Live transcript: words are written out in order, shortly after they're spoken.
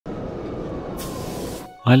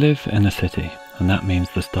I live in a city, and that means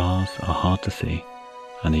the stars are hard to see,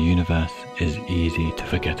 and the universe is easy to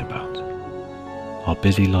forget about. Our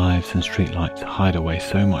busy lives and streetlights hide away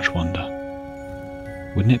so much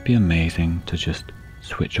wonder. Wouldn't it be amazing to just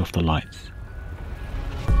switch off the lights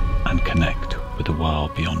and connect with the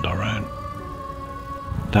world beyond our own?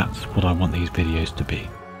 That's what I want these videos to be,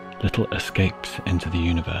 little escapes into the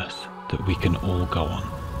universe that we can all go on,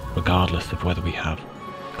 regardless of whether we have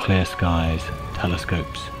clear skies,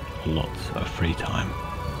 telescopes, or lots of free time.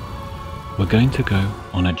 We're going to go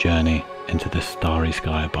on a journey into the starry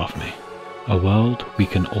sky above me, a world we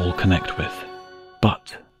can all connect with.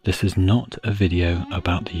 But this is not a video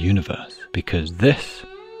about the universe, because this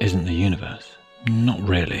isn't the universe. Not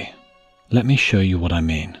really. Let me show you what I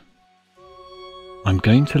mean. I'm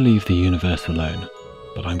going to leave the universe alone,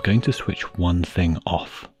 but I'm going to switch one thing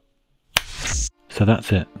off. So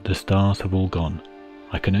that's it, the stars have all gone.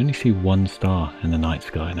 I can only see one star in the night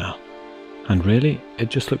sky now. And really, it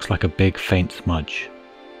just looks like a big faint smudge.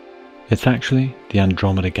 It's actually the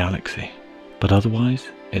Andromeda Galaxy, but otherwise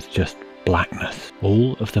it's just blackness.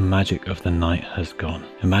 All of the magic of the night has gone.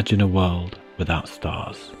 Imagine a world without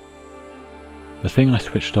stars. The thing I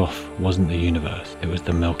switched off wasn't the universe, it was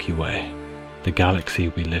the Milky Way, the galaxy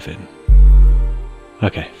we live in.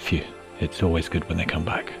 Okay, phew, it's always good when they come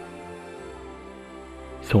back.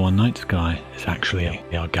 So our night sky is actually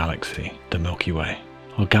our galaxy, the Milky Way.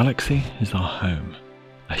 Our galaxy is our home,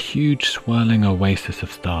 a huge swirling oasis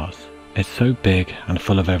of stars. It's so big and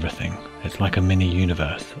full of everything, it's like a mini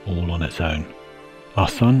universe all on its own. Our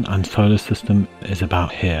sun and solar system is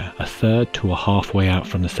about here, a third to a halfway out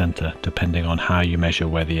from the center, depending on how you measure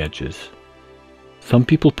where the edge is. Some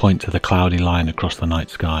people point to the cloudy line across the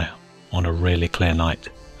night sky on a really clear night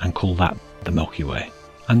and call that the Milky Way.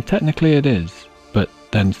 And technically it is, but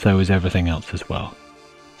then so is everything else as well.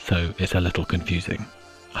 So it's a little confusing.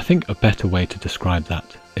 I think a better way to describe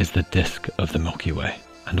that is the disk of the Milky Way,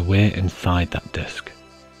 and we're inside that disk.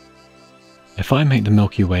 If I make the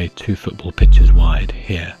Milky Way 2 football pitches wide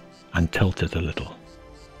here and tilt it a little,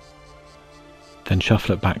 then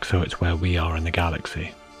shuffle it back so it's where we are in the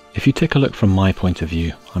galaxy. If you take a look from my point of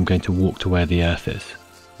view, I'm going to walk to where the Earth is.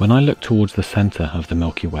 When I look towards the center of the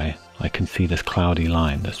Milky Way, I can see this cloudy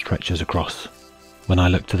line that stretches across. When I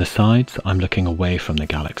look to the sides, I'm looking away from the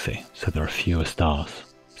galaxy, so there are fewer stars.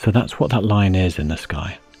 So that's what that line is in the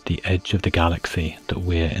sky, the edge of the galaxy that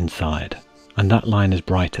we're inside. And that line is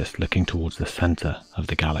brightest looking towards the center of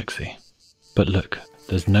the galaxy. But look,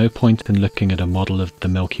 there's no point in looking at a model of the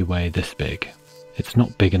Milky Way this big. It's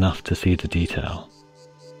not big enough to see the detail.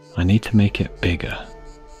 I need to make it bigger.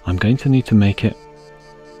 I'm going to need to make it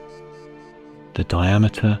the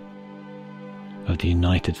diameter of the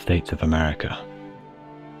United States of America.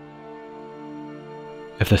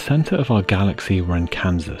 If the center of our galaxy were in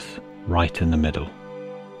Kansas, right in the middle,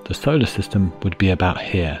 the solar system would be about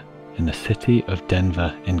here, in the city of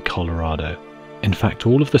Denver in Colorado. In fact,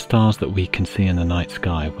 all of the stars that we can see in the night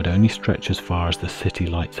sky would only stretch as far as the city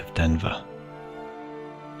lights of Denver.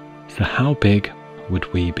 So how big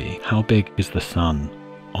would we be? How big is the sun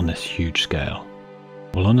on this huge scale?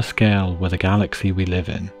 Well, on a scale where the galaxy we live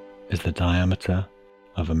in is the diameter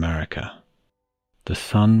of America, the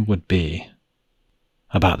sun would be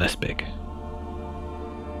about this big.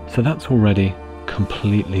 So that's already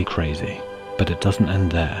completely crazy, but it doesn't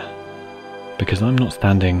end there, because I'm not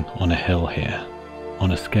standing on a hill here.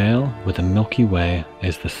 On a scale where the Milky Way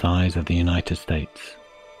is the size of the United States,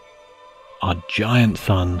 our giant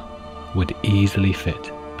sun would easily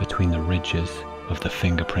fit between the ridges of the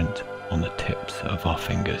fingerprint on the tips of our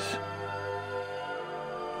fingers.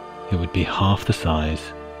 It would be half the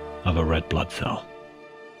size of a red blood cell.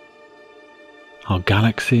 Our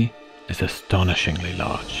galaxy is astonishingly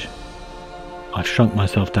large. I've shrunk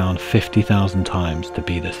myself down 50,000 times to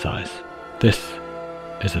be this size. This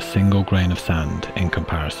is a single grain of sand in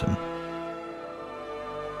comparison.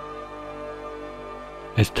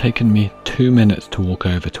 It's taken me 2 minutes to walk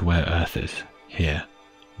over to where Earth is, here,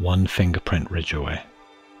 1 fingerprint ridge away.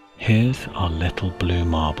 Here's our little blue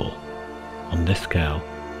marble. On this scale,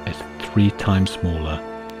 it's 3 times smaller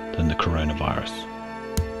than the coronavirus.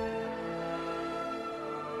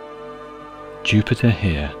 Jupiter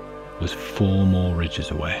here was 4 more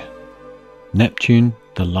ridges away. Neptune,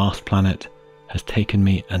 the last planet, has taken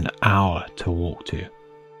me an hour to walk to.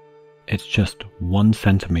 It's just 1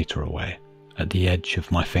 centimeter away at the edge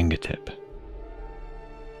of my fingertip.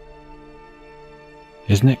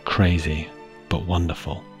 Isn't it crazy but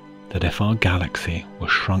wonderful that if our galaxy were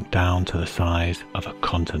shrunk down to the size of a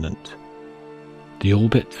continent, the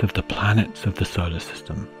orbits of the planets of the solar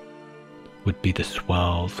system would be the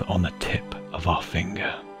swirls on the tip of our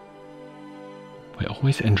finger. We're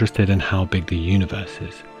always interested in how big the universe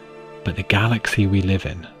is, but the galaxy we live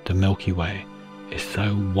in, the Milky Way, is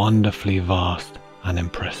so wonderfully vast and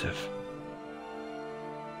impressive.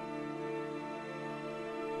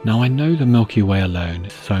 Now I know the Milky Way alone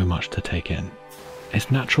is so much to take in. It's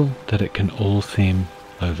natural that it can all seem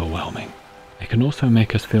overwhelming. It can also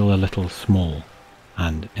make us feel a little small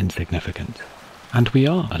and insignificant. And we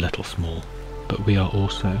are a little small, but we are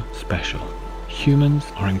also special. Humans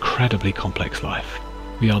are incredibly complex life.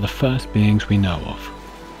 We are the first beings we know of,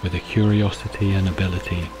 with a curiosity and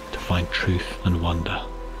ability to find truth and wonder.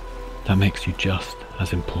 That makes you just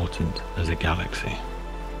as important as a galaxy.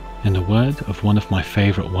 In the words of one of my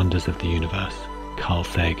favourite wonders of the universe, Carl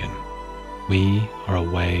Sagan, we are a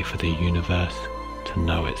way for the universe to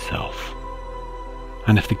know itself.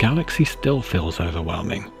 And if the galaxy still feels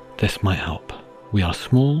overwhelming, this might help. We are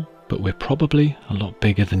small, but we're probably a lot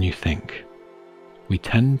bigger than you think. We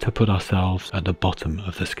tend to put ourselves at the bottom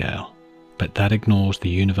of the scale, but that ignores the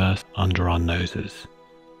universe under our noses.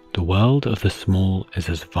 The world of the small is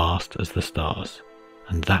as vast as the stars,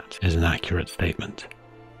 and that is an accurate statement.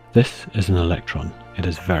 This is an electron. It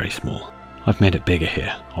is very small. I've made it bigger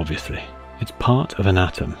here, obviously. It's part of an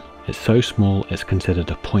atom. It's so small it's considered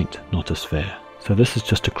a point, not a sphere. So this is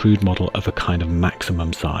just a crude model of a kind of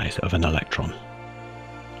maximum size of an electron.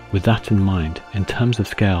 With that in mind, in terms of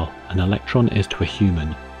scale, an electron is to a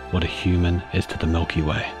human what a human is to the Milky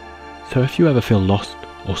Way. So if you ever feel lost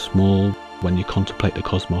or small when you contemplate the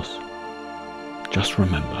cosmos, just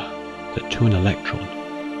remember that to an electron,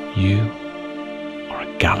 you are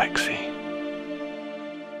a galaxy.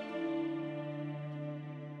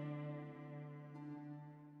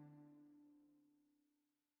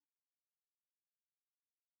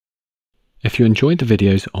 If you enjoyed the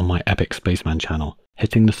videos on my Epic Spaceman channel,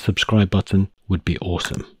 hitting the subscribe button would be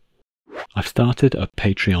awesome. I've started a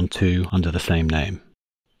Patreon too under the same name.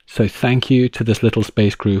 So thank you to this little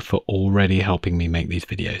space crew for already helping me make these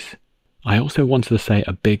videos. I also wanted to say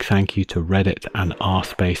a big thank you to Reddit and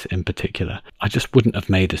rspace in particular. I just wouldn't have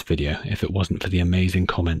made this video if it wasn't for the amazing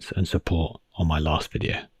comments and support on my last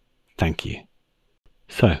video. Thank you.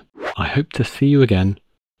 So, I hope to see you again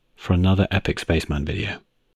for another Epic Spaceman video.